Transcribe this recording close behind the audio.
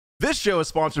This show is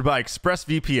sponsored by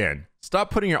ExpressVPN. Stop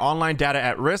putting your online data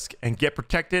at risk and get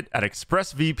protected at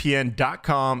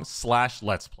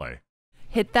expressvpn.com/let's play.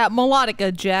 Hit that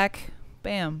melodica, Jack.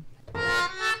 Bam.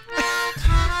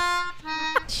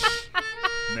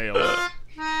 Nailed it.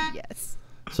 Yes.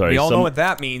 Sorry, We all know what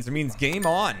that means. It means game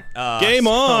on. Game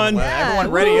on. Everyone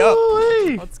ready up.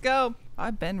 Let's go.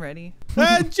 I've been ready.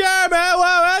 Hey, Jeremy,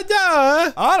 what we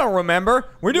doing? I don't remember.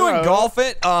 We're doing golf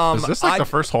it. Is this like the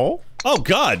first hole? Oh,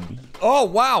 God. Oh,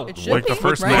 wow. It should Like be, the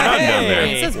first right? round down there.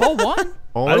 It says hole one.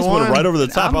 I just went right over the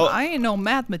top. I ain't no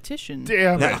mathematician.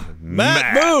 Damn it.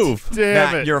 Matt, move. Damn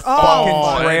Matt, it. your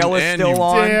fucking trail is and still you-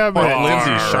 on. Damn Oh, it.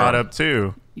 Lindsay shot up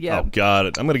too. Yeah. Oh,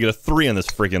 God. I'm going to get a 3 on this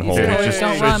freaking hole. Yeah. Just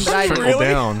don't run, but I do. trickle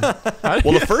down.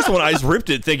 Well, the first one, I just ripped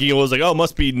it thinking it was like, oh, it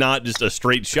must be not just a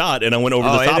straight shot, and I went over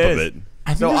Oh, the it top of is. it.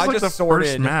 I So think I it's like just the sorted-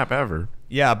 first map ever.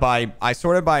 Yeah, I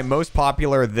sorted by most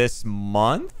popular this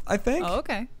month, I think. Oh,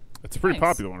 okay. It's a pretty Nice.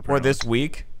 popular one. Or apparently. this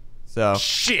week. So.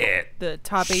 Shit. The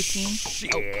top 18.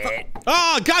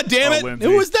 Oh, God damn it. Lindsay.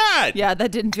 Who was that? Yeah,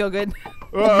 that didn't feel good.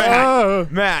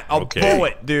 Matt, I'll Okay. pull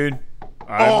it, dude.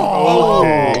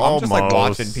 Okay. I'm just like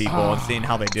Almost. watching people and seeing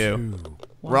how they do.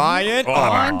 Ryan. Come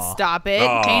on, stop it.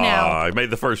 Hey now. I made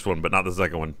the first one, but not the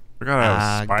second one. I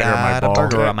got a spider in my got a ball.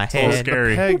 burger on my So head.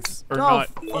 scary. Pegs are Oh, not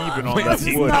fuck. even on Wait, that this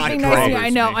is wood. not Nothing nice. great. I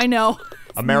know, I know.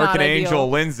 It's American not Angel ideal.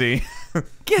 Lindsay. Lindsay.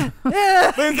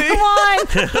 Come on.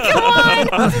 Come on.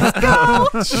 Let's go.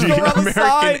 Gee, go around the American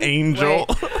side. Angel.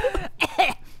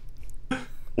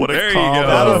 What a There you combo. go.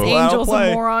 That'll Angel's a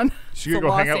play. moron. She gonna It's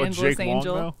go a hang Los out with Angeles Jake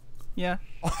Angel. Long now? Yeah.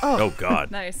 Oh, God.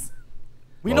 Nice.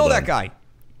 We Well know done. that guy.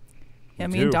 Yeah,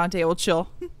 me and do. Dante will chill.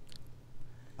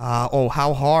 Oh,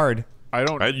 how hard. I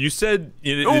don't. You said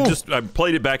it Oh. just. I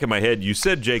played it back in my head. You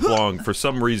said Jake Long for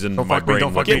some reason. Don't My fuck me, brain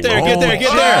don't went fuck to me. Get there, Long. get there,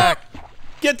 get there.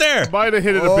 Get there. Might have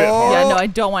hit it a bit hard. Yeah, no, I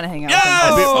don't want to hang out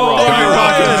with him. Oh, Thank you,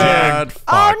 Ryan. God, fuck.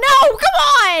 Oh no!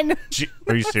 Come on! Gee,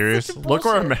 are you serious? Look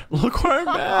where I'm at. Look where I'm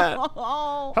at.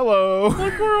 Oh, Hello.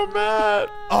 Look where I'm at.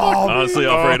 Honestly,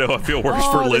 Alfredo, I feel worse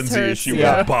Oh, for this Lindsay as hurts. she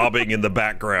Yeah. was bobbing in the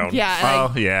background. yeah.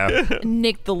 Oh, yeah. I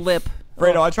nicked the lip.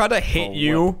 Fredo, I tried to hit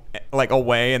you like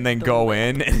away and then go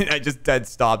in, and I just dead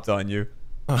stopped on you.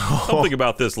 Something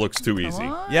about this looks too easy.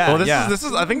 Yeah, Well, yeah. this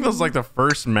is. I think this is like the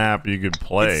first map you could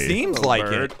play. It seems like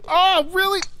bird. it. Oh,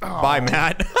 really? Oh. Bye,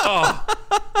 Matt.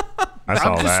 I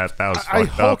saw that. That was I fucked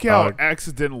up. Hulk out dog.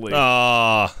 accidentally.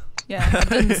 Yeah, I'm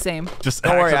doing the same. Just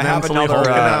Don't worry, I have accidentally another.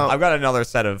 hulking out. I've got another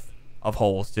set of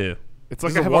holes too. It's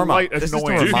like this I is have a a warm-up. light This is to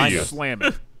annoyance. remind You you. slam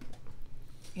it.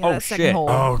 Yeah, Oh, that second shit. hole.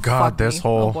 Oh, God, fucked this me.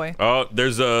 hole. Oh boy. Oh,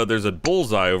 there's a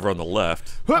bullseye over on the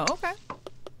left. Oh, okay.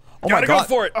 Oh my Gotta god. go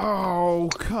for it. Oh,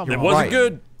 come It on. wasn't Right.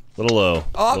 good. Little low.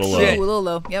 Oh, little shit. Ooh, a little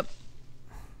low. Yep.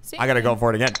 See? I gotta go for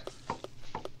it again.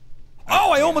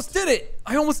 Oh, I almost did it.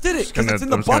 I almost did it because it's in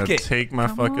the I'm just gonna bucket. take my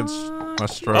fucking my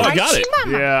stroke. Oh, I got it.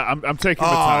 Yeah, I'm taking the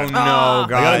Oh time. no, Ah.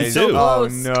 guys. I got him too. Oh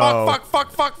Close. no.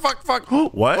 Fuck.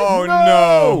 What? Oh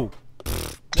no.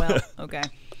 Well, okay.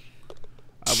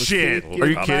 Shit. thinking Are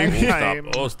you about kidding me? time.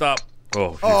 Oh, stop.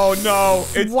 Oh. Oh no.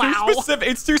 It's Wow. too specific.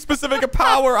 It's too specific a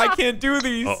power. I can't do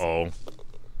these. Uh-oh.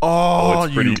 Oh,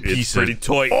 It's pretty, you it's piece pretty of.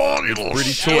 toy. It's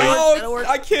pretty toy. That'll work.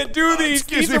 I can't do these.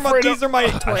 excuse These me, are Fredo. my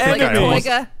think I Toiga, almost-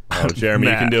 toiga. Oh, Jeremy,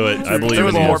 you can do it. I believe There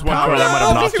was in more you. power that might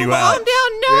have knocked you Calm out.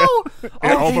 down, no! It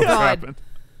Oh, almost God. happened.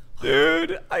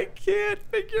 Dude, I can't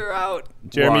figure out.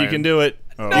 Jeremy, you Ryan. can do it.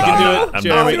 Oh. You can do it. I'm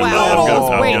Jeremy, not- Wow, that I'm was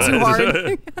good. way I'm too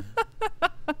good.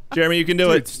 hard. Jeremy, you can do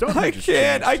Dude, it. Stonehenge I just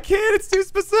can't. changed. I can't. It's too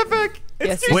specific. It's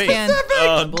Yes, too you can. specific.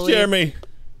 Oh, believe. Jeremy.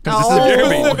 Oh, Too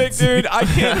specific, dude. I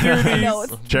can't do these. No,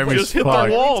 it's- Jeremy's Just hit the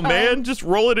fucked. wall, time. man. Just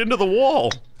roll it into the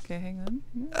wall. Okay, hang on.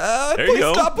 There you Please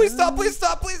go. stop. Please stop. Please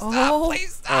stop. Please stop. Oh.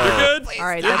 Please stop. You're good. Please All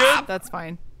right, stop. that's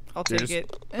fine. I'll You're take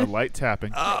just it. a light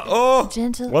tapping. Oh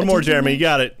Gentle. One more, Jeremy. You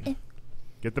got it.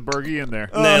 Get the burgie in there.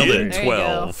 Nailed Hit it. There you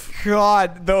go. 12.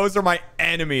 God, those are my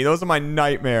enemy. Those are my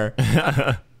nightmare.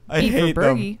 I Eat for hate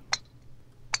them. Bergie.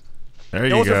 There you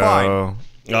Those are go. fine. Oh,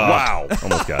 Wow.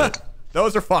 Almost got it.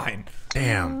 Those are fine.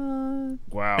 Damn.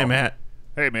 Wow. Hey, Matt.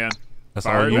 Hey, man. That's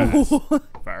Fire all you. that. Ooh.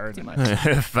 Fire Too that.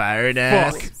 much. Fired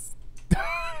ass.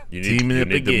 You need, Teaming you up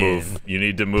need to again. move. You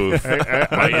need to move. I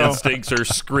My know. instincts are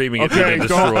screaming at me Okay, to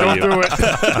don't destroy do you. it.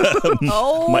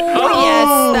 Oh,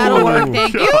 yes, that'll work.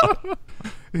 Thank you.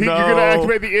 You're gonna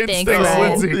activate the Thanks, instincts,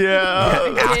 Ryan. Lindsay.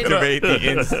 Yeah. Activate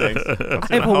the instincts.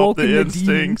 I've Hope awoken the the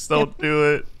instincts don't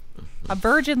do it. A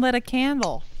virgin lit a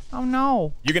candle. Oh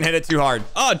no. You can hit it too hard.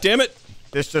 Oh, damn it.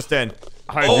 This just in.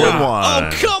 Hide Good your- one. Oh,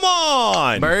 come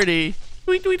on. Birdie.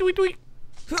 Tweet, tweet, tweet, tweet.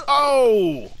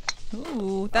 Oh!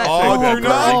 Ooh, that. Oh, do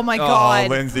not. oh my God. Oh,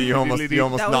 Lindsay, you almost That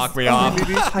was- knocked me off.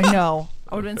 I know.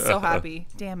 I would have been so happy.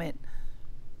 Damn it.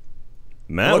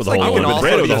 Matt Looks with a like hole you in can one.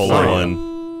 Brando also with a hole in just-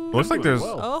 one. Looks like there's.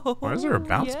 Oh, Why is there a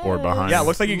bounce board behind? Yeah, it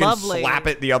looks like you can Lovely. slap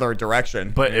it the other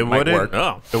direction. But it might wouldn't. work.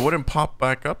 Oh. It wouldn't pop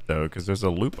back up though, because there's a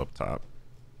loop up top.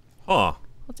 Huh.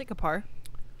 I'll take a par.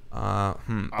 Oh,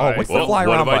 Alright. what's the Well, fly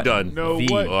what around have I button? done? No, V.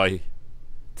 what Well, I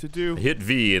to do? hit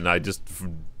V and I just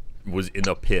was in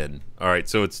a pin. All right,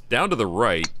 so it's down to the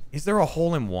right. Is there a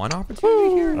hole-in-one opportunity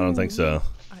I here? don't think so.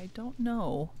 I don't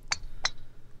know.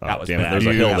 That Oh, was damn it. bad. There's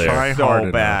a You hill there. try hard So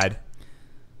enough. bad.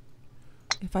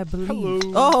 If I believe. Hello.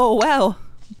 Oh wow.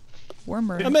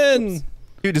 Wormer. I'm in.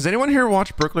 Dude, does anyone here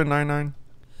watch Brooklyn Nine-Nine?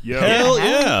 Yeah. Hell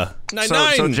yeah.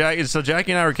 9-9. So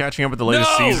Jackie and I were catching up with the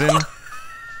latest No! season,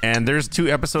 and there's 2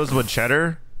 episodes with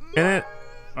Cheddar in it.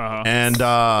 Uh-huh. And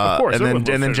course, and everyone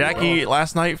then loves Cheddar. Jackie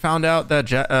last night found out that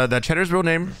that Cheddar's real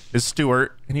name is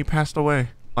Stuart, and he passed away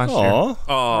last year. Aw.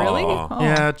 Oh, Really? Oh,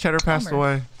 Yeah, Cheddar passed bummer.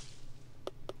 away.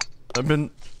 I've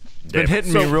been Damn.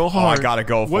 hitting So- me real Oh, I hard. gotta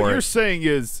go What for you're it. saying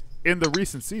is, in the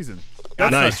recent season,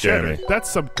 that's Nice, not Cheddar. Jeremy. That's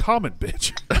some common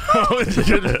bitch.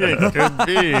 It could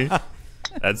be.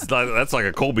 that's like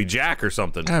a Colby Jack or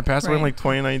something. Yeah, passed away in Right. like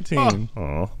 2019.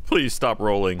 Aw. Please stop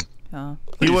rolling. Oh.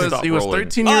 He Please was stop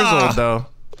 13 years old though.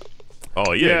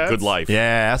 Oh Yeah, yeah, good that's- life.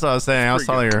 Yeah, that's what I was saying. I was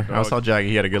pretty telling good, her. I was dog. telling Jackie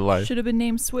he had a good life. Should have been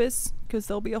named Swiss because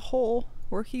there'll be a hole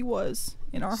where he was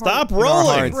in our Stop heart.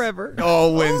 rolling. Forever. Oh,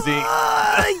 Lindsay.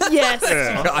 Yes.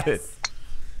 Yeah. Got it.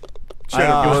 Cheddar He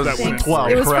gets was that win. 12.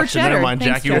 It was for Correction. Never Cheddar. mind.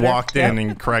 Thanks, Jackie Cheddar. walked in Yep.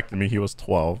 and corrected me. He was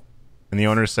 12, and the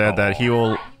owner said that he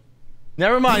will.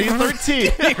 Never mind. He's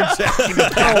 13.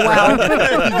 Oh wow. They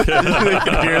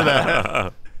can hear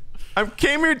that. I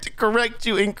came here to correct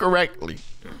you incorrectly.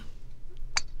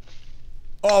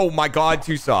 Oh my God,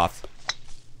 too soft.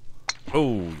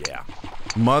 Oh yeah.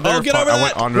 Mother. Oh, get over I that.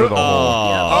 went under the hole.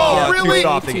 Oh, Yeah, too really?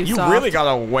 soft. Too You soft. really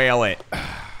gotta whale it.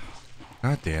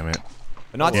 God damn it.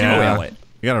 But not too Yeah. whale it.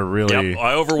 You gotta really. Yep,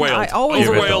 I overwhelmed. I always Give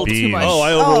it the overwhelmed too beans. much. Oh,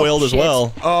 I overwhelmed as shit.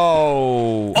 well.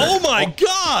 Oh. Oh my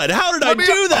God! How did I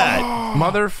do that?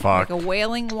 Motherfuck. Like a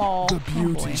wailing wall. The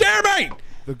beauty. Jeremy!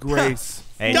 The grace.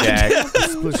 Hey, Jack.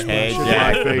 Splish Hey, splash in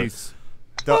Jack. my face.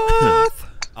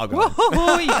 I'll go. Oh, come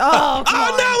Oh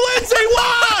on. no, Lindsay!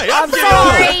 Why? I'm for you.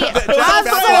 sorry. That's I'm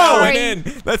exactly why I went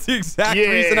sorry. in. That's the exact Yeah.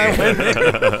 reason I went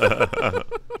in.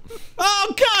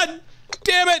 Oh God!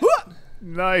 Damn it!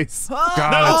 Nice. God,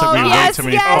 that took me yes, way too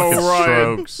many yes. fucking Oh,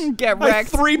 Ryan. strokes. Get I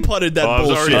wrecked. 3-putted that Oh, I was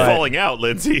bullshit. already falling out,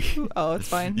 Lindsay. Oh, it's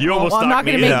fine. You almost well, I'm not knocked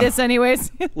me gonna make in. this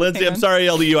anyways. Lindsay, Hang I'm on. sorry I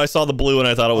yelled at you. I saw the blue and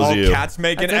I thought it was Oh, you. Cat's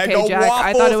making That's Eggo okay, Jack. waffles.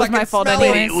 I thought it was my can fault smell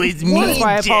anyways. it. was me, That's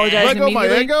why I apologized Let go my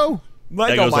immediately. ego.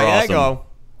 Let Eggos go my are awesome. Eggo.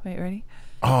 Wait, ready?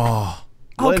 Oh.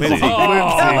 Lindsay. Lindsay.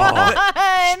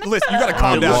 Listen, you gotta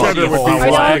calm down. Cheddar would be I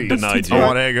know. happy. Denied I you.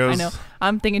 want Eggos. I know.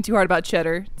 I'm thinking too hard about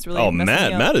cheddar. It's really Oh, messing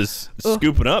me up. Matt is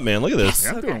scooping up, man. Look at this.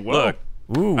 I'm doing well.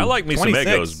 Look, Ooh, I like me 26.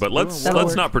 some Eggos, but let's That'll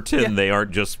work. not pretend Yeah. they aren't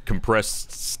just compressed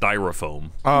styrofoam.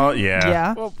 Oh yeah.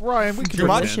 Yeah. Well, Ryan, we can Too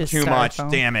much? Delicious Too much.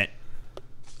 styrofoam. Damn it.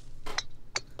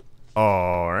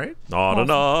 All right. Not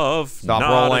enough. Stop not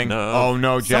rolling. Enough. Oh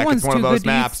no, Jack, Someone's it's one too of those good to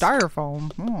eat maps.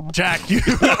 styrofoam. Oh. Jack, you,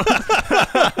 Get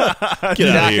out of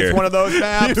Jack, here. it's one of those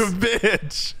maps. you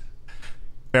bitch.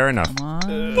 Fair enough. Come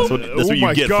on. That's what Oh you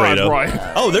my get, God, Fredo. Ryan.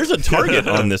 Oh, there's a target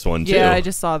on this one too. Yeah, I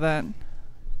just saw that.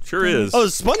 Sure is. Oh,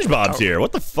 Spongebob's here.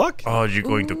 What the fuck? Oh, you're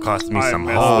going to cost me I some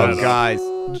messed hoes. that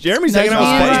Oh, up. guys. Jeremy's Nice hanging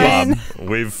out with man. SpongeBob.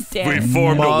 We've Damn.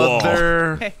 formed a wall.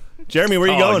 Mother. Jeremy, where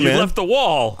you Oh, going, you man? left the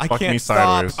wall. I Fuck can't me stop.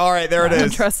 sideways. All right, there it I is.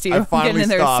 don't trust you. I I'm finally getting in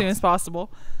there as stopped. soon as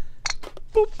possible.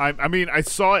 I mean, I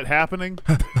saw it happening.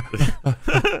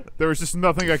 There was just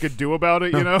nothing I could do about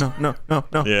it, you know? No.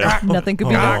 Yeah. Nothing could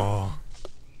be done. Oh.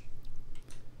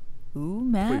 Ooh,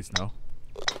 Matt. Please, no.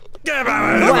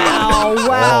 Wow,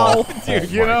 wow.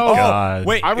 You know, God.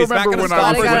 Wait, I is Matt remember gonna when I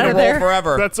stop was or is he out gonna of roll there.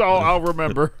 forever? that's all I'll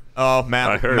remember. Oh,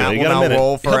 Matt, I heard Matt it. will You got a now minute.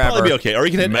 roll He'll forever. probably be okay. Or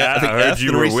you can hit. Matt, I think I heard F you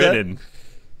and were reset. winning.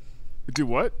 Do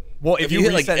what? Well, if you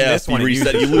hit like reset F, this one, you it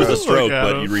reset. You uses lose a stroke. stroke, at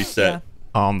but him. you reset. Yeah.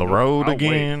 On the road I'll wait.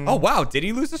 again. Oh wow, did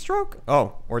he lose a stroke?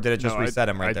 Oh, or did it just No, reset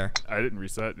him right I, there? I didn't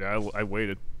reset. Yeah, I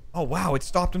waited. Oh wow, it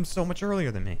stopped him so much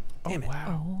earlier than me. Damn it.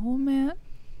 Oh, Matt.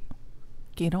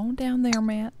 Get on down there,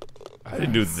 Matt. I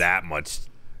didn't do that much.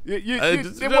 It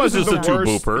that was wasn't just a the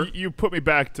worst. two-booper. You put me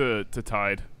back to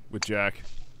tied with Jack.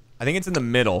 I think it's in the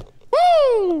middle.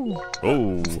 Oh,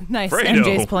 Nice. Fredo.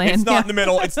 MJ's playing. It's not Yeah. in the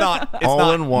middle. It's not. It's All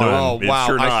not. in one. Oh It's wow,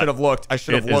 sure I not. should have looked. I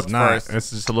should have It is looked not. first. It's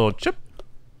just a little chip.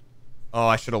 Oh,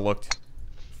 I should have looked.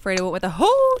 Fredo went with a ho.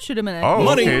 Shoot him in it. Oh,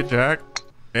 Money. okay, Jack.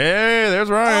 Hey, there's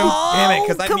Ryan. Damn it,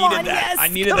 'cause I come needed on, that. Yes. I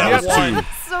needed Come that on. one.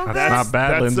 That's so good. That's not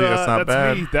bad, Lindsay. That's not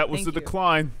bad. Me. That was Thank the you.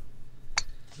 decline.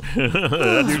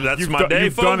 that's my You've day,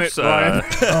 done it, folks. Ryan.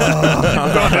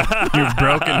 You've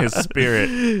broken his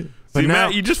spirit. But See, now,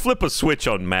 Matt, you just flip a switch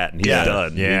on Matt and he's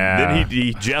done. Yeah. Then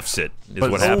he Jeffs it, is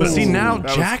but what happens. see, now That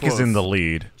was Jack is close. in the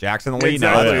lead. Jack's in the lead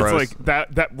Exactly. now. It's Bros. like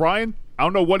that Ryan, I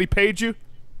don't know what he paid you,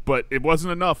 but it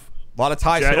wasn't enough. a lot of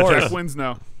tie Jack scores. wins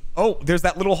now. Oh, there's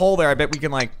that little hole there. I bet we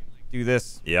can like do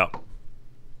this. Yep.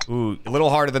 Ooh, a little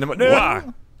harder than it. Why?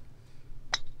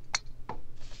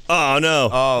 Oh no.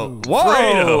 Oh,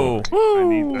 whoa!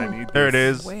 I need There it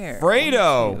this. is. Where?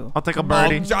 Fredo. I'll take a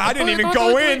birdie. I didn't even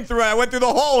go in through. I went through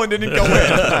the hole and didn't go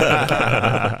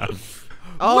in.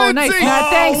 Oh, Lindsay! nice, Matt.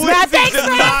 Thanks, Oh, Matt. Lindsay Thanks,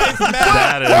 did Matt. nice,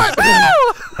 Matt.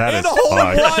 That And is a hole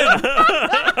in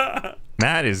fucked. one.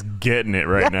 Matt is getting it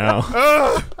right now.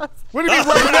 What do you mean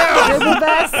right now? You're the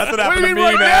best. That's what What happened do you to mean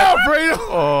me, right man. now, Fredo?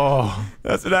 Oh,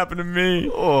 That's what happened to me.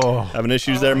 oh. Having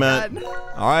issues there, Matt?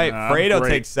 All right, Nah, Fredo great.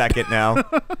 takes second now.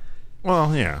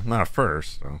 Well, yeah, not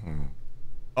first. So.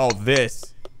 Oh,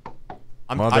 this.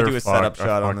 I do a setup Motherfuck, I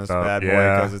shot on this fucked up. bad boy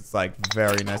Yeah. because it's like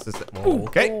very necessary.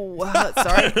 Okay. Oh,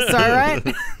 sorry,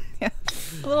 Ryan. Yeah,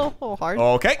 a little hard.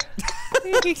 Okay.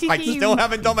 I still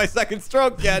haven't done my second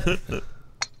stroke yet.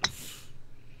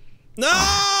 No!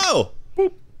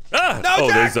 Ah! No, Oh,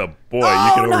 Jack! there's a boy. Oh,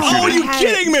 You can no. overshoot Oh, are it. you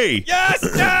kidding me? Yes,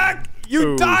 Jack! You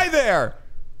Ooh. die there!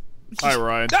 Hi,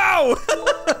 Ryan. No!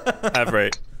 Half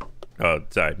right. Oh,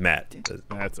 sorry, Matt.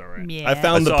 That's all right. Yeah. I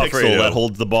found the I saw pixel Fredo. that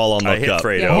holds the ball on the I hit cup.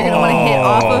 Fredo. Yeah, you're gonna want to hit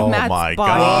off Oh, of Matt's my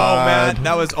body. Oh, man,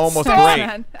 that was almost So great.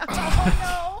 sad.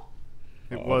 Oh,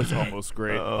 It was almost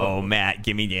great. Oh, Matt,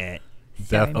 give me that.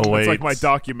 Death It's awaits. It's like my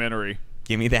documentary.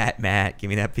 Give me that, Matt. Give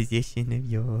me that position of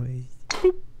yours.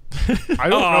 I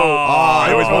don't know. Oh,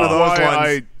 it was one of those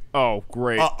ones. Oh,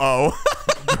 great. Uh-oh.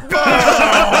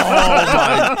 Oh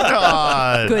my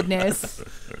god. goodness.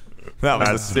 That was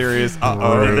That's a serious Did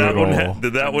uh-oh. that one, Brutal.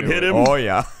 did that one knew hit it. him? Oh,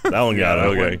 yeah. That one got it.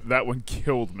 Okay. That one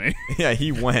killed me. Yeah,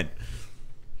 he went.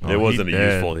 It wasn't a he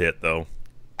did. useful hit, though.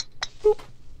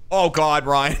 Oh, God,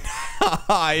 Ryan.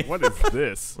 Hi. What is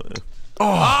this?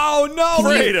 Oh, no,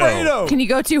 Fredo. Fredo. Can you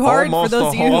go too hard Almost for those a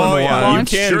of you who hole in one. You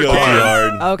launch? can Sure go too can.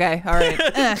 hard. Okay, all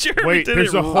right. Jeremy Wait, did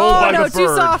there's it a hole Oh by no, the too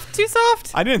bird. soft, too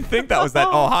soft. I didn't think that was that.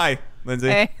 Oh, hi, Lindsay.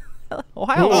 Hey,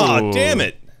 Ohio. Oh, Ooh. damn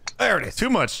it. There it is. Too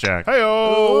much, Jack.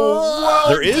 Hey-oh.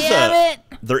 There is damn a it.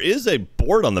 there is a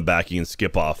board on the back you can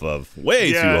skip off of. Way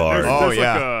Yeah, too hard. There's, Oh, there's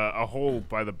yeah. like a hole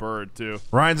by the bird, too.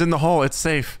 Ryan's in the hole. It's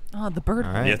safe. Oh, the bird.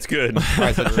 All right. Yeah, it's good. All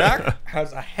right, so Jack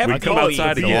has a heavy We come lead,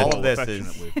 outside so again. all of this is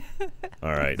Affectionately.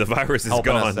 All right. The virus is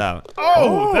helping gone. us out.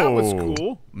 Oh, that was Oh.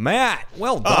 cool. Matt,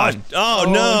 well Oh, done. oh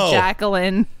no.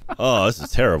 Jacqueline. Oh, this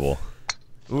is terrible.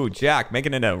 Ooh, Jack,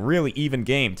 making it a really even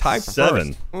game. Tied for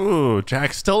 7. first. Ooh,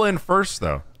 Jack's still in first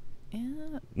though.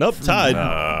 Nope, tied.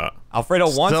 Alfredo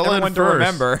wants Still in everyone to first.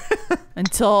 remember.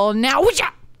 Until now. Woocha!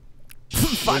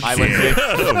 I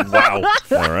Lindsay. Wow.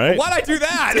 All right. Why'd I do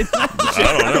that?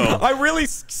 I don't know. I really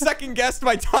second guessed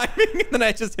my timing, and then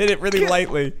I just hit it really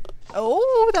lightly.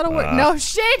 Oh, that'll work. No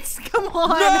shit. Come on.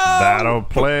 That'll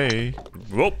play.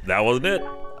 Whoop, that wasn't it.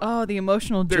 Oh, the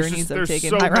emotional There's journeys just, I've there's taken.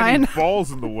 so Hi, many Ryan.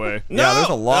 balls in the way. No. Yeah, there's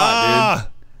a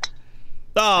lot,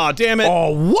 Ah, damn it.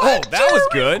 Oh, what? That was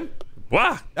good.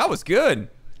 Wow. That was good.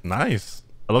 Nice.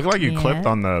 It looked like you Yeah. clipped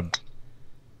on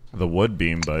the wood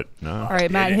beam, but no. All right,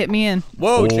 Matt, hit me in.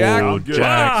 Whoa, Jack. Oh, Good.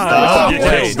 Jack.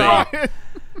 Wow. Stop. You Wait.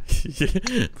 killed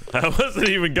me. I wasn't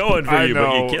even going for I you,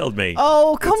 but you know. killed me.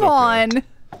 Oh, come okay. on.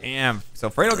 Damn. So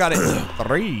Fredo got it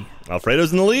 3.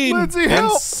 Alfredo's in the lead. Lindsay,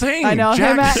 help. Insane. I know. Hey,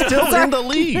 Jack's Matt. still Sorry. in the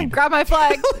lead. Grab my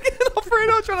flag. Look at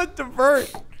Alfredo trying to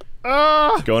divert.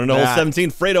 Going into hole Matt.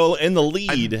 17. Fredo in the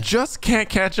lead. Just can't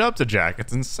catch up to Jack.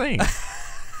 It's insane.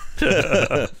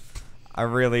 I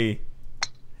really.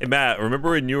 Hey, Matt,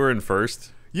 remember when you were in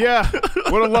first? Yeah,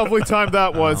 what a lovely time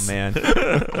that was. Oh, man.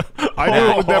 I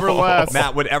knew it would never last.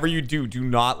 Matt, whatever you do, do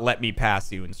not let me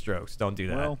pass you in strokes. Don't do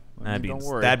that. Well, I that'd, mean, be, don't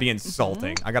worry. that'd be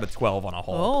insulting. I got a 12 on a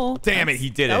hole. Oh. Damn it, he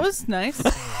did it. That was nice.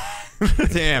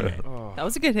 Damn it. That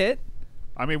was a good hit.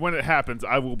 I mean, when it happens,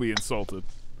 I will be insulted.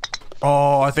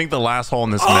 Oh, I think the last hole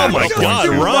in this Oh map my is going God,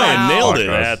 to Ryan fuck nailed us. it.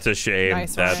 That's a shame.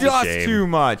 Nice, That's Ryan. a Just shame. too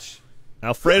much.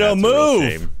 Alfredo, That's a real move.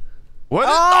 shame. What?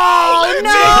 Oh, Lindsay!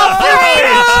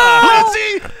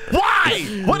 Why?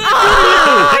 What did you do?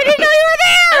 I didn't know you were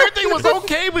there. Everything was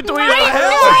okay between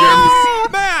I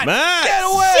us. Matt, Matt. get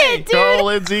away. Shit, dude. Go,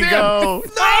 Lindsay, go.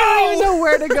 I don't even know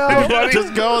where to go.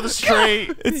 Just go the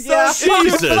straight. It's Yeah. so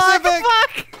Jesus. specific.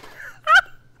 Fuck.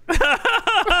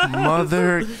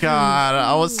 Mother God,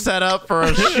 I was set up for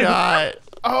a shot.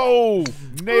 Oh,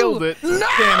 nailed it. Damn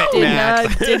it,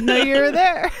 Matt. Didn't know you were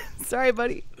there. Sorry,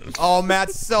 buddy. Oh,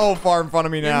 Matt's so far in front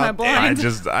of me In my now. blind.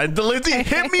 Lindsay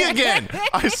hit me again.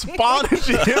 I spawned and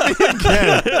she hit me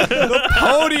again. The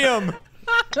podium.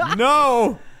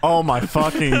 No. Oh my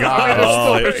fucking god.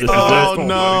 Oh, this is Oh it.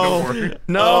 no.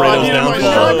 No, Fredo's I need down my for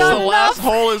strokes. it. The last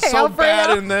hole is Hey, so Alfredo.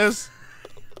 bad in this.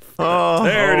 Oh,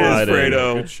 There it is, Alrighty.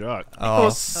 Fredo. Good shot. oh, Oh,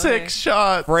 6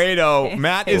 shots. Fredo,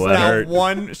 Matt is Oh, that now hurt.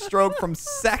 1 stroke from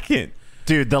second.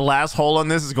 Dude, the last hole on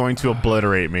this is going to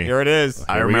obliterate me. Here it is.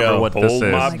 I Here we remember go. what this Hold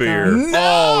is. my my beer.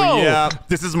 God. Oh, yeah.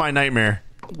 This is my nightmare.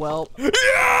 Well, Jeremy.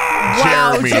 Wow,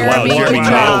 Jeremy, Jeremy good nailed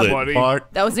job. it. buddy.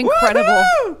 Fuck. That was incredible.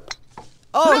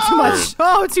 Oh, too much.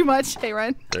 Oh, too much. Hey,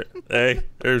 Ryan. Hey,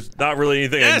 there's not really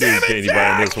anything I can do with Candy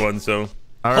Bar in this one, so.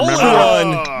 I Hold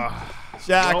remember, on.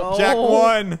 Jack Oh.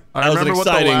 won. I That was an remember what the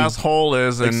exciting- last hole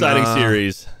is. And, Exciting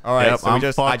series. All right, Yep, so I I'm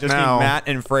just fucked need now. Matt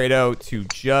and Fredo to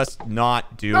just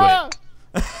not do Ah. it.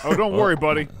 Oh, don't worry,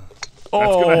 buddy.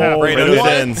 Oh, gonna happen. Fredo's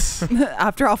what? in.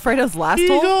 After Alfredo's last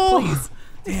Eagle. hole, please.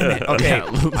 Damn it. Okay.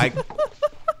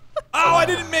 I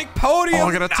didn't make podium. Oh,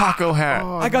 I got a taco hat.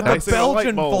 I got nice. the Like a light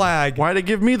Belgian bulb. flag. Why'd it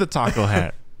give me the taco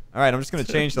hat? All right, I'm just gonna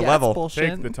change the Yeah, level. It's bullshit.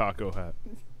 Take the taco hat.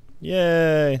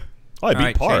 Yay. Oh, I beat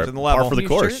Alright, par. changing the level. Par for the You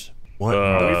course. What?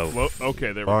 Well,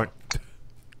 okay, there we go. Fuck.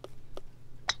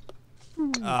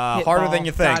 Hit Harder ball. than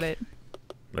you think. Got it.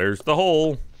 There's the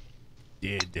hole.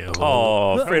 Yeah, dude.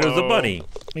 Oh, Fredo's a Uh-oh. bunny.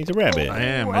 He's a rabbit. I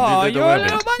am. Oh, I did the you're a rabbit.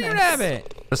 little bunny Nice.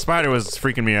 rabbit. The spider was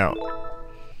freaking me out.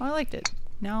 I liked it.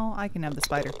 Now I can have the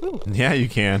spider. Ooh. Yeah, you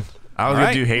can. I was All gonna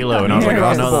right. do Halo, and I was like, Here oh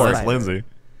goes no, the that's spider. Lindsay.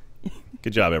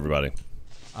 Good job, everybody.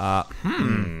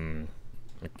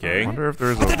 Okay. I wonder if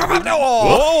there's a.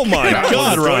 Oh my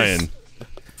God, was Ryan.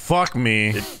 Fuck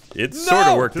me. It sort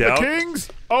of worked To the out. Kings?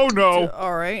 Oh, no.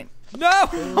 All right. No!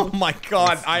 Oh my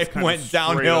God! I kinda went straight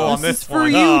downhill up. on this For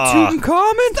one. you, Ah.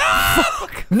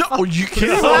 Tutankhamun. No, you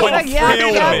can't. Someone Yeah,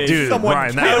 killed yeah. me. Dude, Someone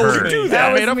Ryan, that killed hurt. me.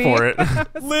 That I made was up me. for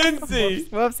it. Lindsay,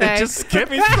 Whoops. It Hey. just took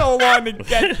skipped me so long to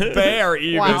get there.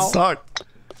 Even. Wow. It sucked.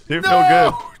 Didn't feel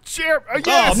good.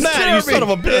 Yes, Oh, Matt, Jeremy. you son of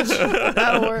a bitch.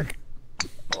 That'll work.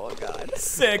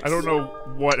 6. I don't know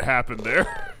what happened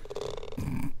there.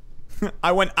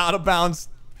 I went out of bounds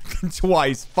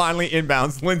twice. Finally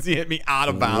inbounds. Lindsay hit me out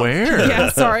of bounds. Where? Yeah,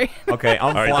 sorry. Okay, I'm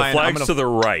All right, flying. the I'm flag's gonna, to the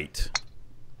right.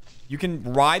 you can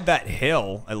ride that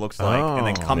hill. It looks like, and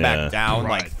then Oh. come Yeah. back down Ride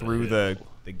like the through the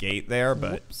gate there.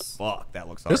 But fuck, that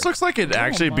looks hard. This looks like it'd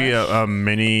actually be a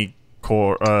mini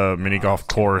golf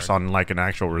course on like an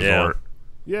actual resort.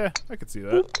 Yeah, I could see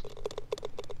that.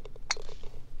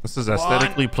 This is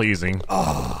aesthetically pleasing.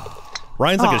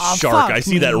 Ryan's like a Aw, shark. fuck I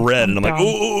see that me. red, and I'm like, I'm ooh,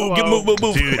 ooh, ooh, get move, move,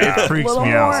 move. Dude, it freaks Little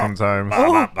me out more. sometimes.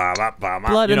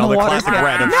 Blood You in know, the the water. classic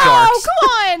red of No, sharks. come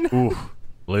on. Ooh,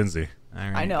 Lindsay. All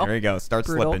right, I know. There you go. Start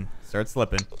Brutal. slipping. Start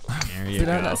slipping. There you Sit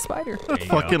on go. that spider. There you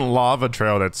go. Fucking lava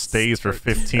trail that stays for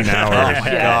 15 Oh hours.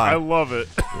 my Yeah. I God. love it.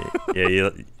 Yeah.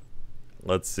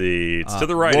 Let's see. It's to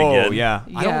the right Whoa, again. yeah.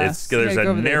 Yeah. There's a Go over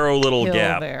the narrow little hill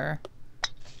gap. There.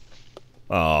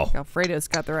 Oh. Alfredo's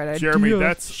got the right idea. Jeremy,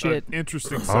 that's shit. an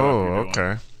interesting setup. Oh, you're doing.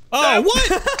 okay. Oh,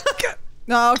 what?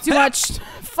 No, too much.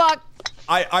 Fuck.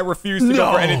 I refuse to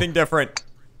go for anything different.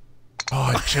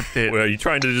 Oh, I chipped it. Well, are you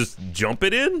trying to just jump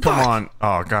it in? Come on.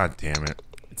 Oh, god damn it.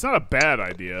 It's not a bad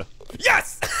idea.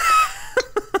 Yes!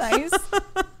 Nice.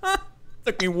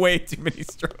 Took me way too many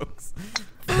strokes.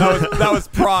 That was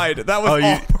pride. That was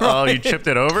Oh, all you pride. chipped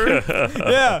it over?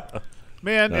 Yeah.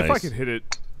 Man, if I Nice. could hit it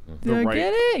the Did I right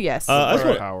get it? Yes. I just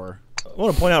want, power. I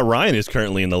want to point out Ryan is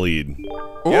currently in the lead.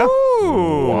 Yeah.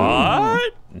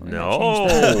 What? No.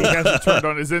 He hasn't turned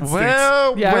on his instincts.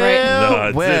 Well, Yeah, right. well, No,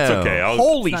 it's well. okay.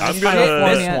 Holy Not I'm shit,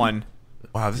 gonna- this one.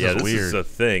 Wow, this Yeah, is this weird. is a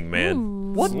thing,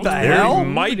 man. What the There hell?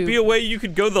 might be a way you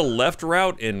could go the left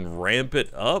route and ramp it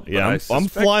up. Yeah, but I I'm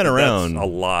suspect flying that around. That's a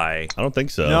lie. I don't think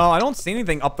so. No, I don't see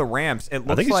anything up the ramps. It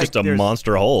looks I think it's like just a there's-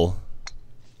 monster hole.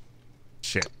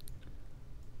 Shit.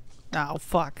 Oh,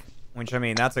 fuck. Which, I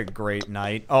mean, that's a great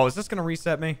night. Oh, is this going to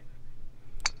reset me?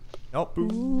 Nope.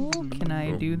 Ooh, can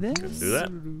I do this? Do that?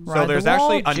 So Ride there's the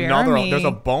wall, actually another, Jeremy. there's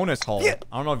a bonus hole. I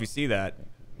don't know if you see that.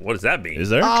 What does that mean? Is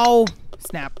there? Oh,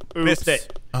 snap. Oops. Missed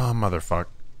it. Oh, motherfuck.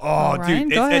 Oh, Ryan,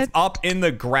 dude, go it's ahead. up in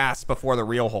the grass before the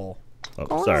real hole.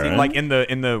 Oh, sorry. Ryan. Like in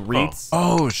the reeds.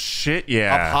 Oh, shit,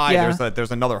 yeah. Up high, Yeah.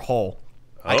 there's another hole.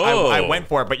 I Oh. went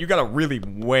for it, but you gotta really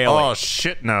whale Oh, it.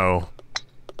 shit, no.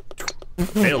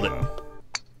 Failed it.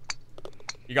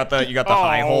 You got the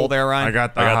high hole there, Ryan. I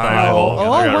got the I got the high high hole.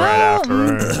 hole. I got it right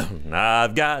well, after. Right?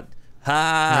 I've got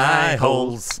high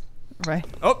holes. Right.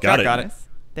 Oh, Got got it. it.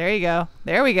 There you go.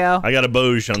 There we go. I got a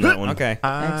Boj on that one. Okay.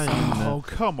 Oh,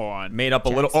 come on. Made up a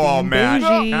little. Oh man.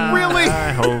 Bougie. Really?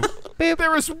 High hole.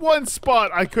 There is one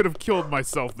spot I could have killed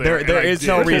myself there. There and I is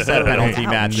no did. reset penalty,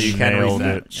 Matt. So you can Nailed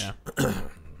reset. it. Yeah.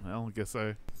 Well, I guess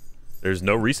I. There's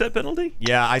no reset penalty?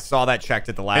 Yeah, I saw that checked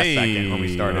at the last second when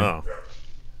we started. Oh.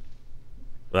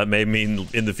 That may mean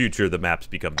in the future the maps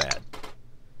become bad.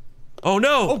 Oh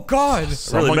no! Oh God!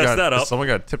 Really messed that up. Someone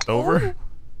got tipped over.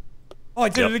 Oh, I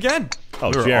did it again. Oh,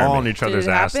 We were Jeremy. all on each other's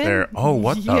it ass happen? there. Oh,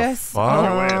 what the Yes.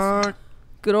 fuck?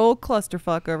 Good old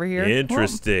clusterfuck over here.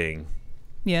 Interesting. Well,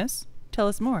 yes. Tell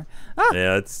us more. Ah,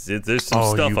 Yeah, there's some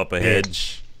Oh, stuff you up ahead.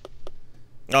 bitch.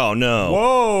 Oh no.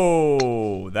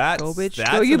 Whoa, that's Go, bitch.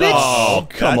 that's Go, you bitch. Oh,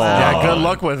 come on. Yeah, good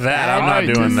luck with that. I'm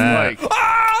not doing that.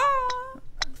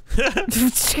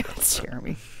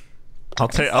 Jeremy. I'll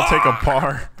take a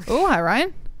par. Oh, hi,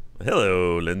 Ryan.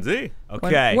 Hello, Lindsay.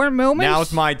 Okay, One moment.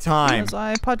 now's my time. As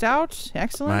I put out.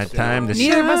 Excellent. My time to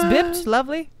Neither of us shine. bipped.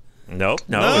 Lovely. Nope,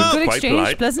 no, No. it was Good quite exchange.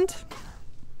 polite. Pleasant.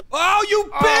 Oh,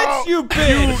 you bitch! You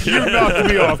bitch! You knocked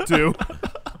me off too.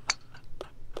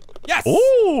 Yes.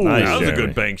 Ooh, Nice, that was a Jeremy.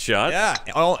 good bank shot. Yeah,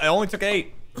 it only took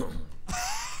 8.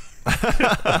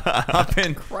 I've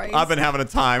been having a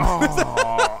time.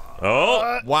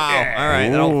 Oh, Wow. All right,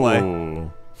 that'll play.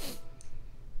 Ooh.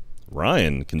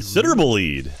 Ryan, considerable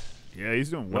lead. Yeah, he's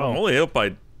doing well, well. I'm only up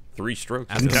by 3 strokes.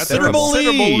 That's That's a Considerable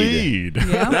considerable lead. lead.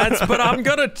 Yeah. But I'm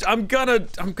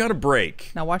gonna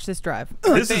break. Now watch this drive.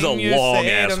 This is a Thing you long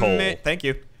say to asshole. me- Thank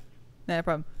you. No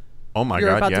problem. Oh my You're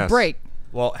god, about yes. to break.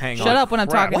 Well, hang on. Shut up when I'm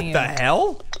Crap, talking to you. What the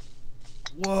hell?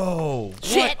 Whoa.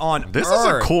 Shit. What on This is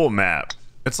earth? a cool map.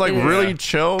 It's like It is. really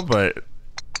chill, but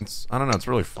it's I don't know. It's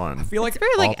really fun. I feel like It's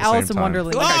very all like at the same Alice in time.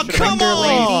 Wonderland. Oh, come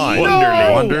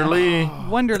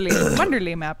Wonderly.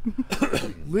 Wonderly map.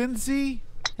 Lindsay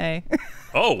Hey.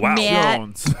 Oh wow. Matt.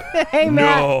 Jones. Hey,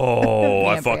 Matt. No,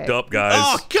 I Yeah, fucked babe. up, guys.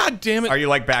 Oh, god damn it. Are you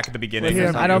like back at the beginning?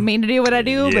 Yeah, or I don't mean to do what I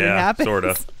do, but it yeah, happens. sort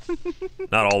of.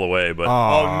 Not all the way, but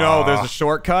Oh no, there's a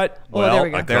shortcut. Oh, Well, there we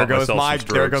go. I there caught goes myself my some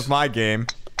there strokes. goes my game.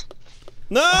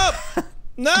 No.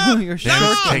 No. Your Damn, short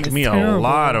it's game take is me a terrible.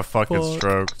 lot of fucking Fuck.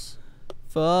 strokes.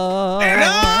 Fuck.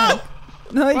 No.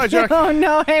 No, Bye, Jack. oh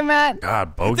no, hey Matt.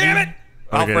 God, bogey. Damn it,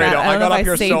 Okay. Alfredo! I I don't got know up if I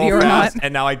here saved so you or fast, not.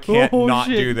 and now I can't Oh, not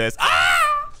shit. do this. Ah!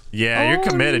 Yeah, you're Oh,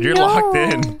 committed. You're no. locked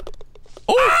in.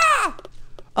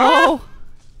 Oh,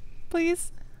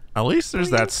 please. At least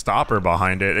there's that stopper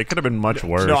behind it. It could have been much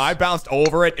worse. No, I bounced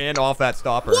over it and off that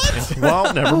stopper.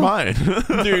 Well, never mind.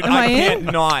 Dude, Am I I can't in?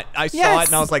 not. I saw Yes. it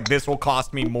and I was like, this will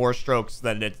cost me more strokes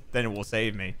than it will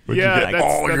save me. Yeah, get? that's,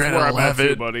 Oh, that's you're at where I'm at 11.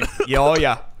 too, buddy. Yeah, oh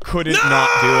yeah, couldn't not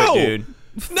do it, dude.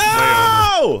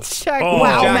 No. Check. Oh,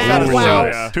 wow, Jack, Matt. that Wow.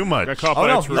 Yeah. Too much. Got caught Oh, by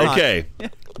no, a tree. you're not. Okay.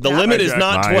 The limit is Jack.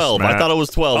 not Nice, 12. I Matt. thought it was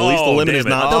 12. At least the Oh, limit damn is it.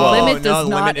 not The 12. limit does no, the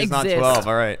not limit is not exist. 12.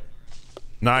 All right.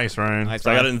 Nice, Ryan. Nice.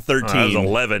 So I got it Ryan. in that was 13.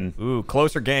 11. Ooh,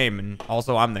 closer game, and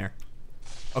also I'm there.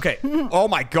 Okay. Oh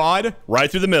my God.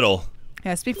 Right through the middle.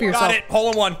 Yeah, speak for yourself. Got it.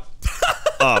 Hole in one.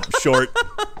 Up, short.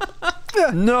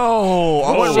 No,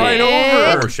 I went shit. right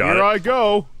over. Overshot Here it. I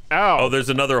go. Ow. Oh, there's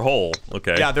another hole.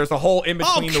 Okay. Yeah, there's a hole in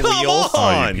between the come wheels.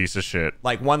 on. Oh, you piece of shit.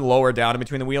 Like one lower down in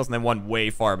between the wheels, and then one way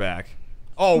far back.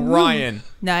 Oh, Ryan.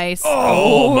 Nice.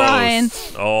 Almost. Ryan.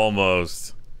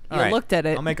 Almost. All You right. looked at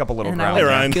it. I'll make up a little and I ground. Hey,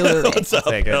 was Ryan. good. What's up?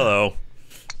 Take it. Hello.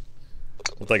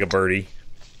 We'll take a birdie.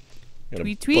 Got a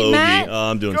Tweet, tweet, bogey. Matt.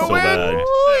 Oh, I'm doing Go so in. bad. Ooh,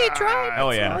 you tried.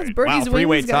 Hell yeah. Those birdies' Wow, three-way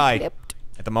wings got tie. clipped.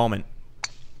 At the moment.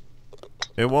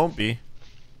 It won't be.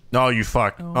 No, you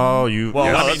fuck. Oh, you. Well,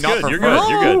 yeah. No, I mean, that's not good. for You're first.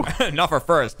 good. You're good. Not for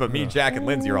first, but me, Jack, and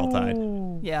Lindsay are all tied.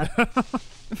 Yeah.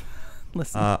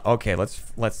 Listen. Okay, let's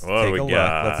What take do a we look.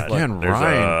 got? Let's look. Again, There's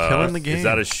Ryan a- killing the game. Is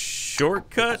that a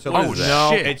shortcut? So What there's is that?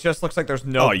 no, shit. it just looks like there's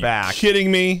no Oh, you back. kidding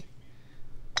me?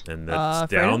 And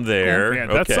that's Fredo? down there. Man,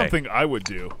 that's okay. something I would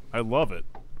do. I love it.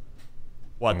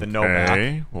 What, the no back?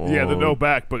 Okay, Yeah, the no well,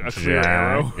 back, but a clear Jack,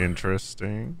 arrow.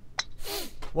 Interesting.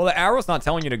 Well, the arrow's not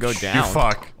telling you to go down. You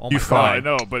fuck. Oh You my fuck. I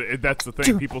know, but that's the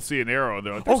thing. People see an arrow and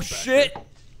they're like, Oh, "There's a back shit.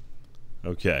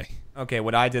 Okay. Okay,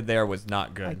 what I did there was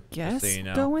not I good. guess just so you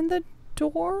know. go in the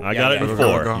door. I got it in go, 4.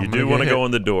 go, go. You do want to go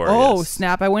in the door. Oh, yes.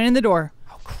 snap. I went in the door.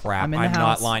 Oh, crap. I'm I'm, in the not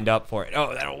house. lined up for it.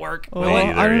 Oh, that'll work. Oh, Well,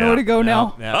 I either, don't know yeah. where to go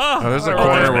now. Yeah. Ah, Oh, there's a oh,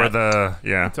 corner there's where Matt. the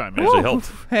yeah. Time, man. Actually Ooh.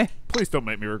 helped. Hey, Please don't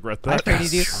make me regret I that. Brady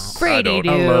do. Brady don't. do.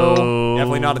 Hello.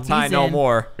 Definitely not a tie He's no in.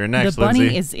 more. You're next, The bunny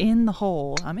Lindsay. is in the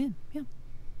hole. I'm in. Yeah.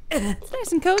 It's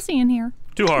nice and cozy in here.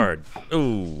 Too hard.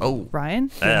 Ooh. Oh,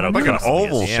 Ryan? That'll like be an something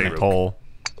oval against shaped you. hole.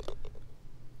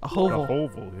 A A hovel.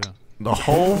 hovel, yeah. The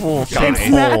oval shaped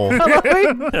Matt, hole. I love how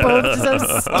we both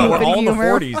so Oh, we're stupid all in the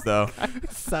humor. 40s, though.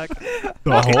 Suck.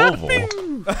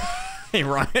 The oval. Hey,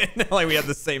 Ryan. like we have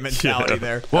the same mentality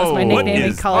there. Whoa. my nickname in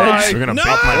is college. You're gonna No!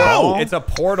 break my ball, It's a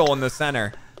portal in the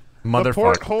center. The motherfucker.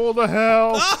 porthole to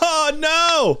hell. Oh,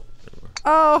 no.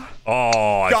 Oh.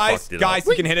 Oh, I Guys, fucked it guys, up.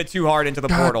 you can hit it too hard into the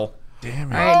portal.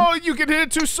 Damn it. All right. Oh, you can hit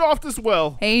it too soft as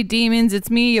well. Hey, demons, it's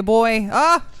me, your boy.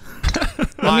 Ah.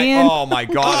 me in. Oh my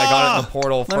god, I got it in the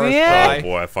portal Let first me in. try. Oh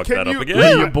boy, I fucked Can that up you-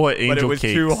 again. Your boy But Angel it was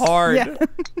Cakes. too hard. Yeah.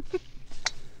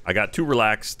 I got too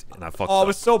relaxed and I fucked Oh, I up.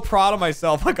 was so proud of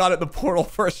myself. I got it in the portal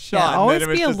first shot. Yeah, and always then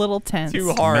it was be a just little tense.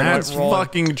 too hard. I Matt's went rolling.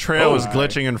 fucking trail was Oh.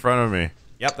 glitching in front of me.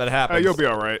 Yep, that happened. You'll be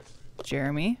all right.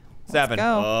 Jeremy. 7.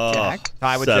 Go. Jack.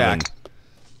 Tie with 7. Jack.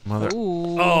 Mother.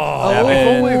 Ooh. Oh, If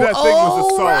only that thing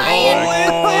was a solid.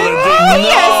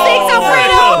 Yes, thanks,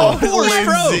 Alfredo. 4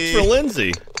 strokes for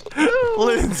Lindsay.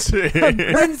 Lindsay.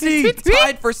 Lindsay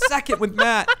tied for second with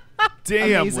Matt.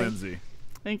 Damn, Amazing. Lindsay.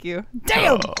 Thank you.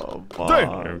 Damn.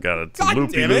 We've got a God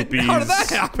loopy damn it. How did that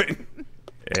loopies. happen?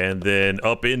 And then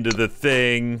up into the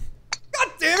thing. God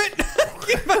damn it.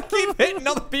 keep hitting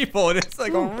other people, and it's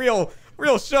like a real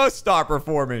showstopper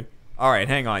for me. All right,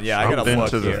 hang on. Yeah, I Up gotta look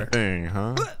into the here. thing,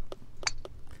 huh?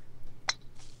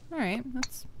 All right.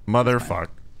 That's Motherfuck.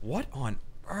 What on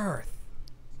earth?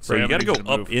 So you Fredo, got to I go need you to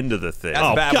up move. into the thing. That's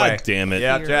a Oh, bad God way. damn it.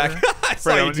 Yeah, Here. Jack. I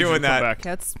saw Fredo, I you need to doing come that. back.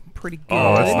 that's pretty good.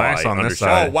 Oh, that's nice I on this undershot.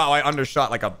 Oh side. wow, I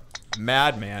undershot like a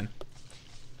madman.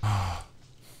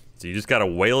 So you just got to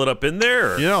whale it up in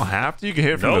there? You don't have to. You can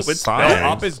hit it from Nope, the it's side. bad.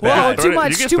 Up is Whoa, bad. too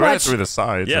much, You can too thread much. it through the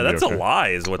sides. Yeah, and be that's okay. a lie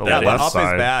is what Oh, that left is. Up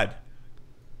side. is bad.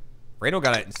 Fredo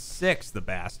got it in 6, the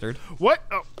bastard. What?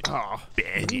 Oh.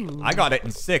 I got it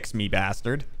in 6, me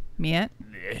bastard. Miet.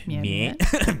 Me.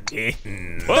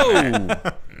 Whoa!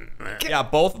 Yeah,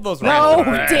 both of those. No,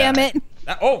 ran. damn it.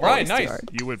 Oh, right, Always too nice. hard.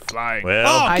 You went flying. Well,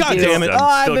 Oh, I God do. damn it. Oh,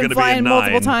 I've still been gonna be a flying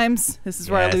multiple 9. times. This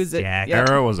is where I Yes, lose it. Jack. Yep.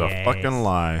 Arrow was a Yes. fucking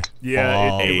lie.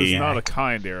 Yeah, it was Oh, not yeah. a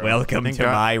kind arrow. Welcome Thank to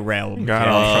God. my realm. God,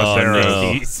 I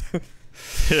don't trust no.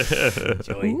 arrows.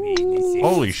 Join me in this.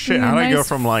 Holy shit! How did I go Nice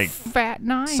from like fat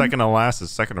 9? second to last to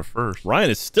second to first?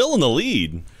 Ryan is still in the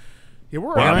lead. Yeah,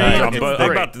 we're Well, on I mean, that. I'm It's bu-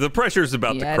 great. the pressure's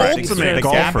about Yeah, to crack. that's Ultimate The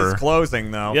true. gap golfer. is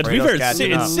closing, though. Yeah, to be Fredo's fair,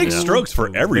 catching up. it's 6 strokes for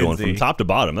everyone Lindsay. from top to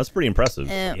bottom. That's pretty impressive.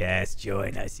 Yes,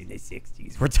 join us in the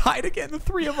 60s. We're tied again, the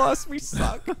 3 of us. We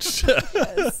suck.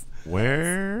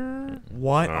 Where?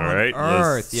 What All on right,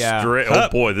 earth? Yeah. Oh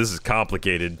boy, this is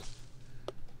complicated.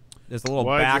 There's a little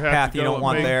Why'd back you have path to you go don't and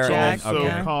want make there. Jack, Jack so okay.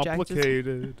 Jack just-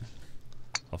 complicated.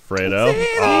 Alfredo.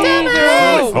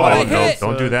 Oh, Oh, I no, hit.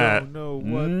 don't do that. No.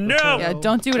 Yeah,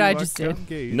 don't do what I just did.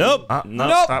 Nope. No,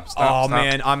 Nope. stop, stop, Oh stop.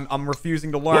 man, I'm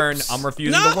refusing to learn. Whoops. I'm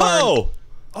refusing to learn. No!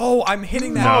 Oh, I'm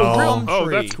hitting that No. plum Oh,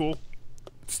 tree. that's cool.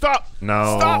 Stop.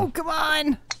 No. Oh, come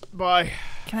on. Bye.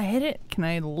 Can I hit it? Can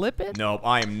I lip it? Nope,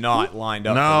 I am not lined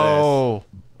up for No.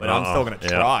 this. But I'm still gonna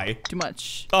Yeah. try. Too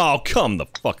much. Oh, come the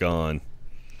fuck on.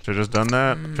 Should have just done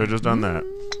that. Should have just done that.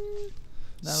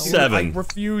 That'll Dude, 7. I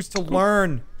refuse to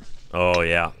learn. Oh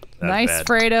yeah. That's Nice, bad.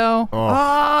 Fredo. Oh.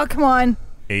 Oh, come on.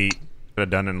 8. Should have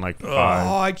done it in like 5.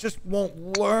 Oh, I just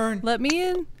won't learn. Let me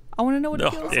in. I want to know what No,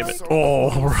 it feels damn like. it.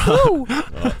 Oh, Woo.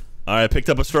 All right, picked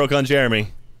up a stroke on Jeremy.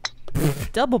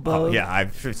 Double bow. Yeah,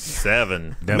 I've.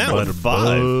 7. Matt with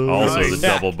 5. Also Nice. the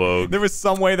double bogue. There was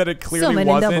some way that it clearly many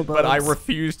wasn't, double but I bows.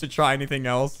 refused to try anything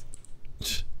else.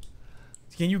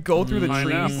 Can you go through the trees?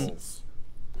 Pineapples.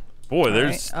 Boy, All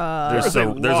there's right, there's There's a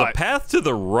a there's a lot. path to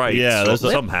the right. Yeah, so there's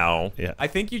a- somehow. Yeah. I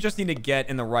think you just need to get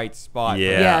in the right spot.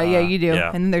 Yeah. Yeah, you do.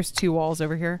 Yeah. And then there's 2 walls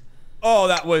over here. Oh,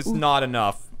 that was not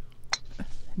enough.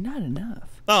 Not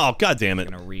enough. Oh, god damn it.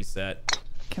 I'm gonna reset.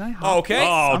 Can I hop? Okay.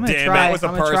 Oh, I'm gonna damn try. That was a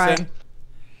I'm gonna try. person.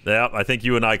 Yeah, I think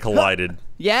you and I collided.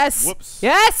 Yes. Whoops.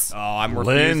 Yes. Oh, I'm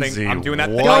refusing. Lindsay, I'm doing that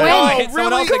thing. what? Oh, no, Go I in. hit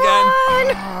someone else Come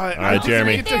again. on. All right,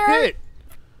 Jeremy. Get to hit.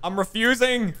 I'm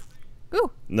refusing. Ooh.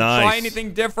 Nice. Try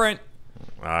anything different.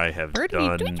 I have Birdie,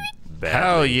 done tweet, tweet. badly.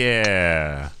 hell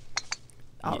yeah.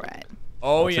 All right.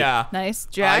 Oh yeah. Nice,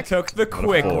 I Jack. took the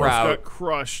quick force. route. Got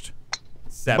crushed.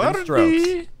 7 strokes.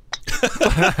 Birdie.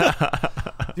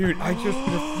 Dude, I just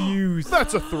refuse.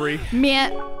 That's a 3.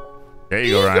 Miet. There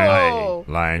you go, Eagle. Ryan.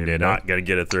 Lined You're it not up. gonna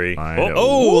get a 3. Lined Oh, it up.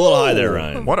 Oh, a little high there,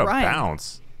 Ryan. What a Ryan.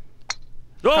 bounce.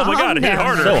 oh my God! Hit down.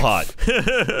 harder. So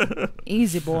hot.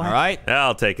 Easy boy. All right.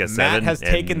 I'll take a 7. has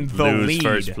and taken the lose lead.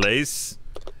 first place.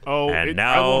 Oh, And I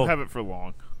now- won't have it for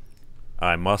long.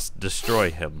 I must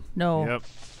destroy him. No. Yep.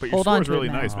 But your Hold on score's to it really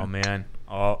now. nice, Oh man. man.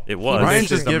 Oh. It was. Ryan's This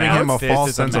just is a giving mouse. him a This false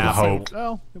is a sense of mouse. hope.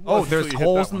 Well, it was Oh, until there's you hit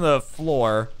holes that in one. the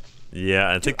floor. Yeah,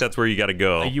 I think that's where you got to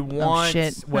go. You want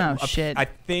shit. what- Oh, shit. I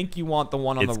think you want the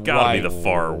one on It's the gotta right. be the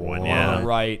far one, One yeah. on the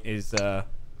right is the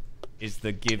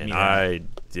give me And that. I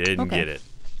didn't Okay. get it.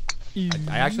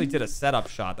 I actually did a setup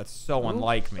shot. That's so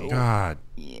unlike me. God.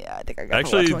 Yeah, I think I got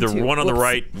Actually, the left the too. one on the Whoops.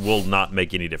 right will not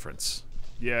make any difference.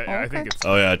 Yeah, I think Okay. it's.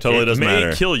 Oh, yeah, it totally it doesn't may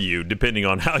matter. kill you depending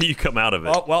on how you come out of it.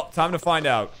 Oh well, time to find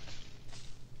out.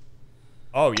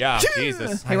 Oh yeah,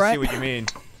 Jesus, Hey, I see right? what you mean.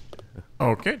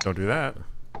 Okay, don't do that.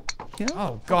 Yeah.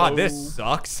 Oh God, this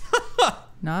sucks.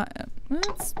 Not.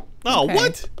 It's, Oh, okay.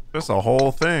 what? Just a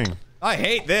whole thing. I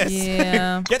hate this.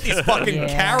 Yeah. Get these fucking Yeah.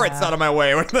 carrots out of my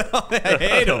way. What the hell? I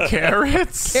hate them.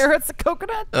 Carrots? Carrots,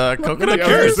 coconut. Coconut Yeah, I was carrots?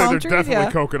 gonna say Palm they're trees, definitely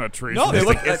yeah. coconut trees. No, they It's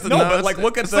look. like- it's- No, no, but it's- like,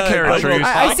 look at it's the carrot like, little trees.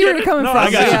 I see where you're coming from.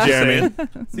 I got you, yeah. Jeremy.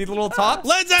 See the little tops?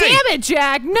 Lindsay! Damn it,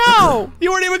 Jack! No,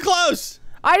 You weren't even close.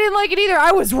 I didn't like it either.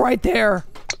 I was right there.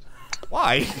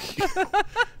 Why?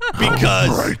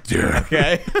 Because Right there.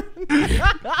 Okay.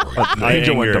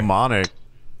 Angel went anger. demonic.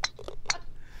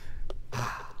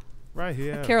 right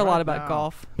here. I care a right lot about now.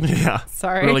 golf. Yeah.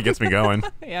 Sorry. Really gets me going.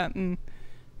 Yeah.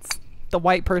 It's the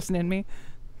white person in me.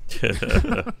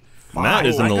 Matt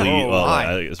is in the Oh, lead. Well, Fine.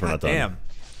 I guess we're not done. Damn.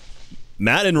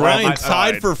 Matt and Well, Ryan I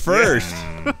tied tied. for first.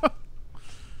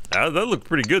 That looked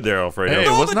pretty good there, Alfredo. Hey, it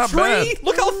No, wasn't the that tree. bad.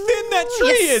 Look how thin that tree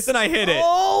Yes. is, and I hit it.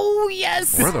 Oh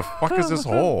yes. Where the fuck is this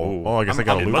hole? Oh, I guess I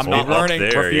got a I'm I'm loophole. not Up learning.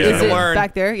 there, Refuse yeah. Is to it learn.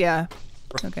 back there? Yeah.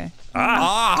 Okay.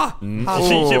 Ah. you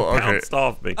Oh, okay. bounced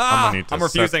off me. Ah. need to I'm set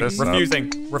refusing. this up.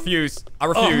 Refusing. Refuse. I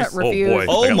refuse. Refuse. Oh boy. I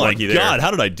Oh got my lucky there. God!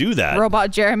 How did I do that?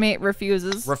 Robot Jeremy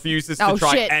refuses. Refuses Oh, to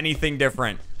try shit. anything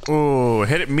different. Ooh,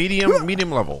 hit it medium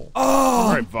level.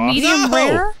 All right, Voss. Medium No.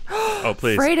 rare. Oh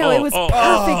please. Fredo, oh, it was perfect.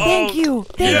 Thank you.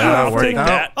 Thank Yeah, you. I'll worked take out.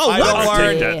 that. Oh, I what? don't I'll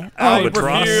learn. take that. I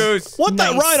Albatross. refuse. What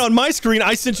that Nice. ride on my screen?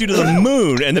 I sent you to the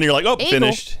moon, and then you're like, "Oh, Eagle.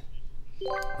 finished."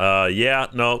 Yeah,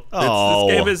 no. Oh.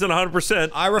 This game isn't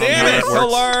 100%. I refuse Damn it. to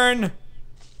learn.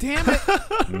 Damn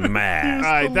it. Math.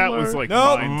 All right, that was like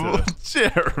Nope. mine to,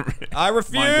 Jeremy. I mine to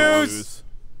refuse. lose.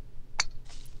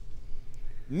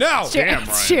 No. Damn,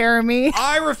 Ryan. Jeremy.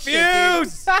 I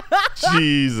refuse.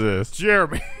 Jesus.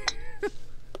 Jeremy.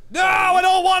 No, I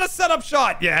don't want a setup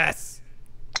shot. Yes.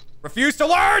 Refuse to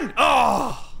learn.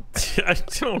 Oh. I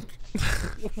don't.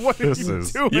 What are This you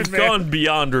is- doing, You've man? gone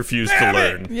beyond refuse to Damn it.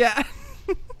 learn. Yeah.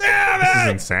 Damn This is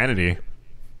it. insanity.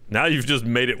 Now you've just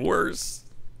made it worse.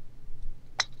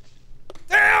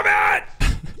 Damn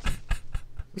it.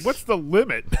 What's the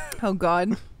limit? Oh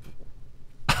God.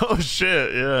 Oh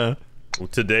shit, yeah. Well,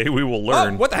 today we will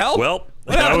learn. what the hell? Well,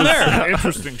 What happened there?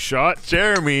 Interesting shot.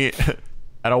 Jeremy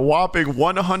at a whopping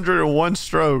 101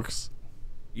 strokes,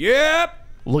 Yep.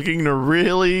 looking to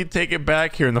really take it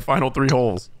back here in the final 3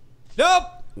 holes. Nope.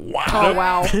 Oh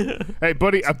wow. Hey,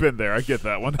 buddy, I've been there. I get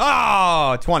that one.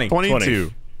 Oh, 20.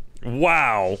 22.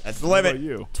 Wow. That's the What limit. about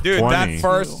you? Dude, 20. that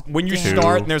first, when you Damn.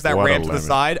 start and there's that What a ramp to the limit.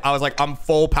 side, I was like, I'm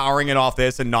full powering it off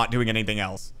this and not doing anything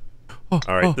else. All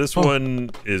right, this one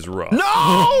is rough. No!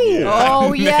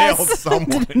 Oh yes. Nailed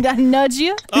someone. Did I nudge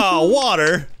you? Oh,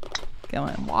 water. Come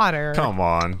on, water. Come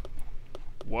on.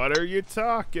 What are you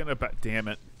talking about? Damn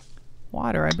it.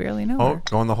 Water. I barely know Oh, her.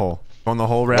 go in the hole. Go in the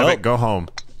hole, rabbit. Well, go home.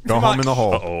 Go too home in the much.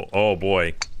 hole. Uh-oh. Oh,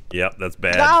 boy. Yep, that's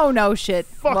bad. Oh no shit.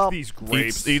 Fuck well, these Eat,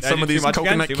 grapes. eat Did I some do of too these much again?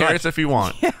 coconut Too carrots much? if you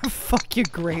want. Yeah, fuck your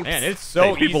grapes. Man, it's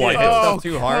so Hey, people easy like to hit it. stuff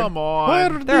too hard. Come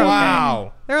on. They're okay.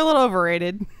 Wow. They're a little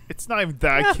overrated. It's not even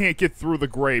that. I can't get through the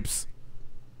grapes.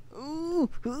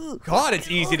 God,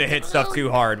 it's easy to hit stuff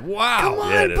too hard. Wow. Come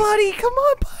on, Yeah, it is. buddy. Come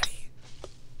on, buddy.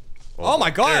 Oh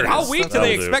my God, There it how is. weak do That'll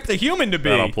they do. expect a human to be?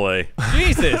 That'll play.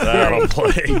 Jesus. That'll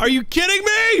play. Are you kidding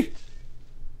me?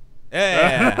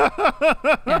 Yeah.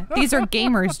 Yeah, these are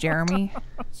gamers, Jeremy.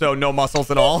 So no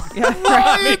muscles at all. Yeah,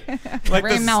 right. Like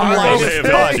Right the now, I Right. may slightest have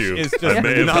helped touch you. is just I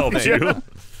may have helped nothing. you.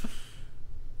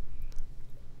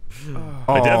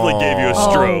 I definitely gave you a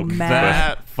Oh, stroke.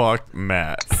 Matt. That fucked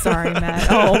Matt. Sorry, Matt.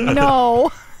 Oh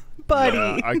no,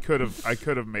 buddy. I could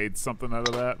have made something out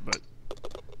of that, but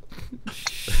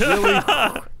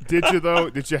really, did you though?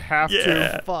 Did you have Yeah.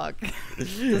 to? Fuck.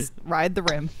 Just ride the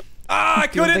rim. Ah, I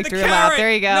Do a couldn't hit the victory carrot. lap.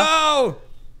 There you go.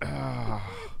 No.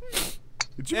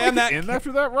 Did you Damn make that it in ca-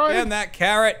 after that, Ryan? Damn that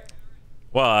carrot.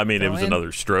 Well, I mean, it Go was in.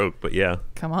 another stroke, but yeah.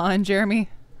 Come on, Jeremy.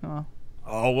 Oh.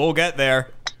 Oh, we'll get there.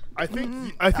 I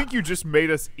think you just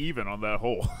made us even on that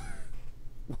hole.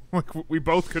 Like we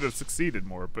both could have succeeded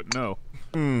more, but no.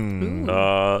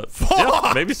 Yeah,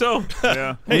 maybe so.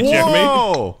 Yeah. Hey, Jeremy.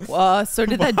 Whoa! So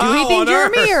did that do How anything, on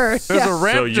Jeremy? Or There's yeah. a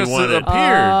ramp So you just wanna-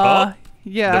 appeared.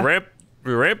 Yeah.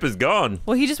 The ramp is gone.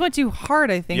 Well, he just went too hard,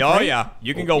 I think. Oh right? yeah,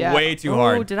 you can go Yeah. way too Oh,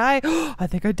 hard. did I? I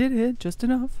think I did hit just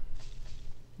enough.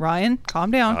 Ryan,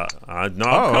 calm down. No, I'm Oh,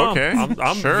 calm. okay.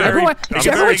 I'm Sure. very. Everyone- I'm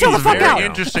everyone very chill the It's fuck very out.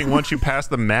 interesting once you pass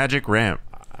the magic ramp.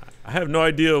 I have no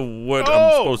idea what Oh!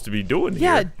 I'm supposed to be doing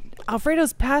yeah, here.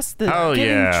 Alfredo's past the Oh,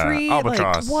 getting yeah. tree.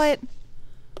 Albatross. Like, what?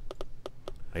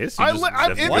 I guess you I just li- I'm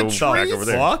have to in go the back trees. over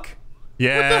there. Fuck.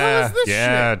 Yeah, the hell is this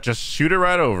yeah. shit? Just shoot it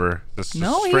right over. Just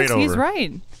No, straight over. he's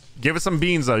right. Give it some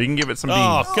beans though. You can give it some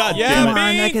Oh, beans. God Yeah, damn Come it. on,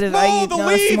 I beans. could've- No, I the used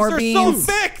leaves some more are so beans.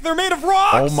 thick. They're made of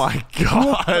rocks. Oh my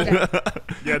god.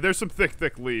 Yeah, there's some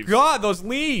thick leaves. God, those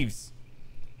leaves.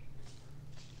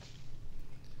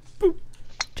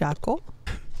 Jackal.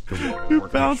 You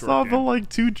bounced off of like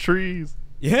 2 trees.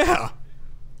 Yeah.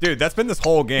 Dude, that's been this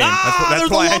whole game. Ah, that's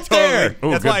there's a why I lump there. totally,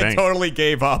 Ooh, that's good why I bank. totally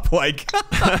gave up. Like,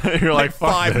 You're like, fuck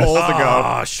 5 this. holes ago.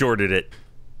 Ah, shorted it.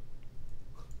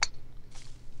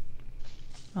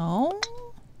 Oh,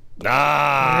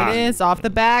 Ah. there it is, off the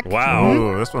back. Wow.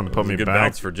 Ooh, this one put me Good back,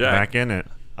 bounce for Jack. back in it.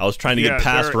 I was trying to Yeah, get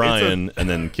past it's a- Ryan and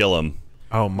then kill him.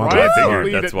 Oh, Ryan's motherfucker. in the figured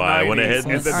lead that's at why I went 90s, ahead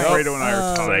and and then All right. Fredo and I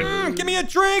are tied. Give me a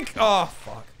drink. Oh,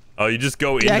 fuck. Oh, you just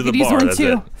go Yeah, I into the could use bar. one That's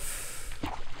too. it.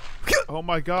 Oh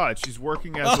my God, she's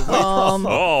working as a waitress. Oh, boy.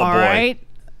 All right.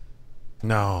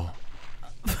 No.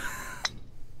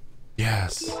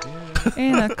 Yes.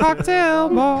 In a cocktail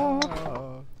bar.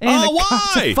 In Oh, a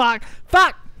why?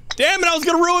 Fuck. Damn it! I was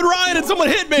gonna ruin Ryan and someone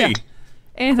hit me.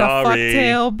 In a Sorry.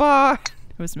 cocktail bar.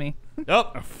 It was me.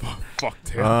 Nope.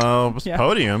 Fucktail. Yeah.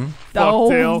 Podium. Oh,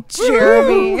 Fucktail.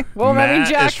 Jeremy. Well, let me Matt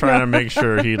Jack is trying to know. make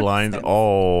sure he lines.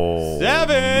 Oh.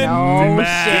 7. No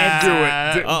Matt.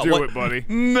 Do it. Do what- it, buddy.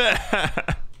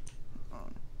 Matt.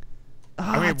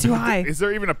 Oh, too high. Is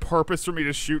there even a purpose for me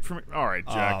to shoot from? All right,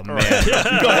 Jack. Oh, All man. right.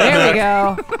 There we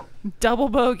go. Double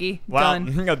bogey. Wow.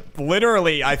 Done.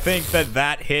 Literally, I think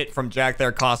that hit from Jack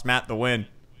there cost Matt the win.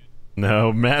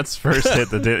 No, Matt's first hit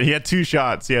he had 2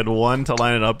 shots. He had one to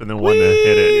line it up and then one to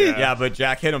hit it. Yeah, but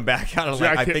Jack hit him back out of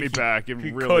Jack I hit think me back. It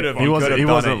he really could've- fucked He up. wasn't. He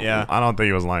done wasn't. it, yeah. I don't think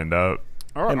he was lined up.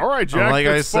 All right, Jack. Like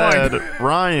I that's said, fine.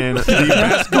 Ryan, the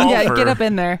best golfer. Yeah, get up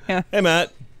in there. Yeah. Hey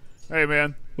Matt, Hey,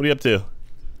 man. what are you up to?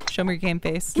 Show me your game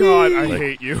face. God, I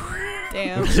hate you.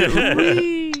 Damn.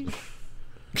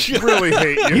 Really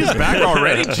hate you. He's back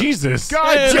already. Jesus.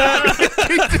 God, Jack.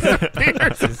 He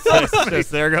disappears.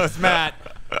 Just there goes Matt.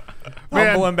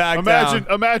 Man, Fumbling back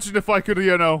imagine if I could,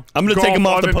 I'm gonna take golf him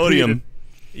off the podium. unimpeded.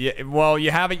 Yeah, well,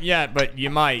 you haven't yet, but you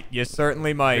might. You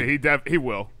certainly might. He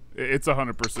will. It's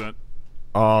 100%.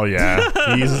 Oh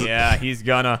yeah. He's Yeah, he's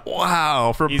gonna.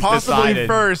 wow for He's possibly decided.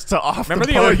 first to off Remember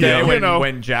the the other day podium. you know,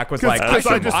 when Jack was like, Because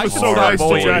I should- just was should so start nice to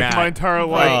bullying Jack Matt. my entire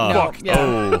life. No, Fuck. yeah.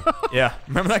 Oh, Yeah,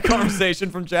 remember that conversation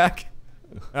from Jack?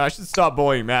 I should stop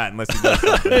bullying Matt unless he does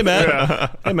something. hey Matt. Yeah.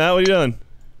 Hey Matt, what are you doing?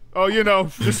 Oh,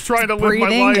 just trying to live my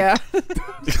Breathing. life. Yeah.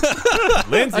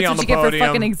 Lindsay That's on what the you get for podium.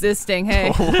 fucking existing.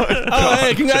 Hey. Oh,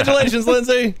 hey, congratulations,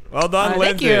 Lindsay. Well done,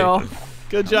 Thank Lindsay. you.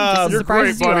 Good job. As surprised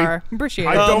as great, you buddy. are. Appreciate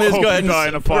I it. don't Miz, hope go ahead you and die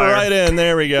in a put it fire. right in.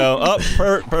 There we go. Up,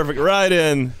 perfect. Right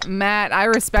in. Matt, I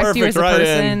respect you Perfect, as a right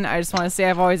person. in. I just want to say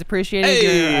I've always appreciated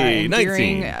Hey, your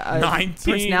endearing 19.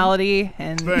 personality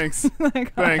and Thanks.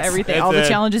 like, Thanks. everything. That's all the it.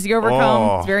 challenges you overcome.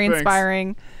 Oh, it's very thanks.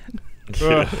 inspiring.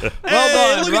 Well Hey,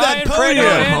 done, look at that Ryan, podium.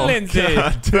 Fredo, and Lindsay.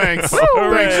 Thanks. Thanks,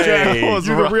 Jack. That was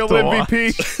You're the rough real to watch.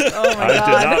 MVP. Oh my I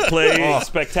god. did not play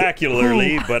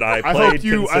spectacularly, but I I played hope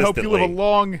you live a consistently.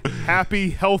 long, happy,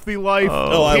 healthy life.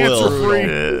 Oh, I will.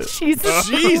 Cancer-free. Jesus.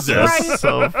 Jesus. Christ.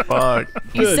 So fucked.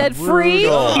 You said free.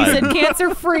 God. You said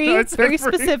cancer free. I It's said very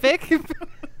free. specific.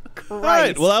 All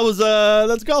right. Well, that was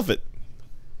let's golf it.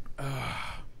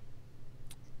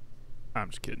 I'm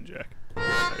just kidding, Jack.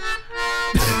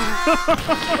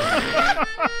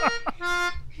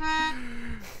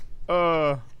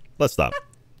 Let's stop.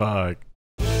 Fuck.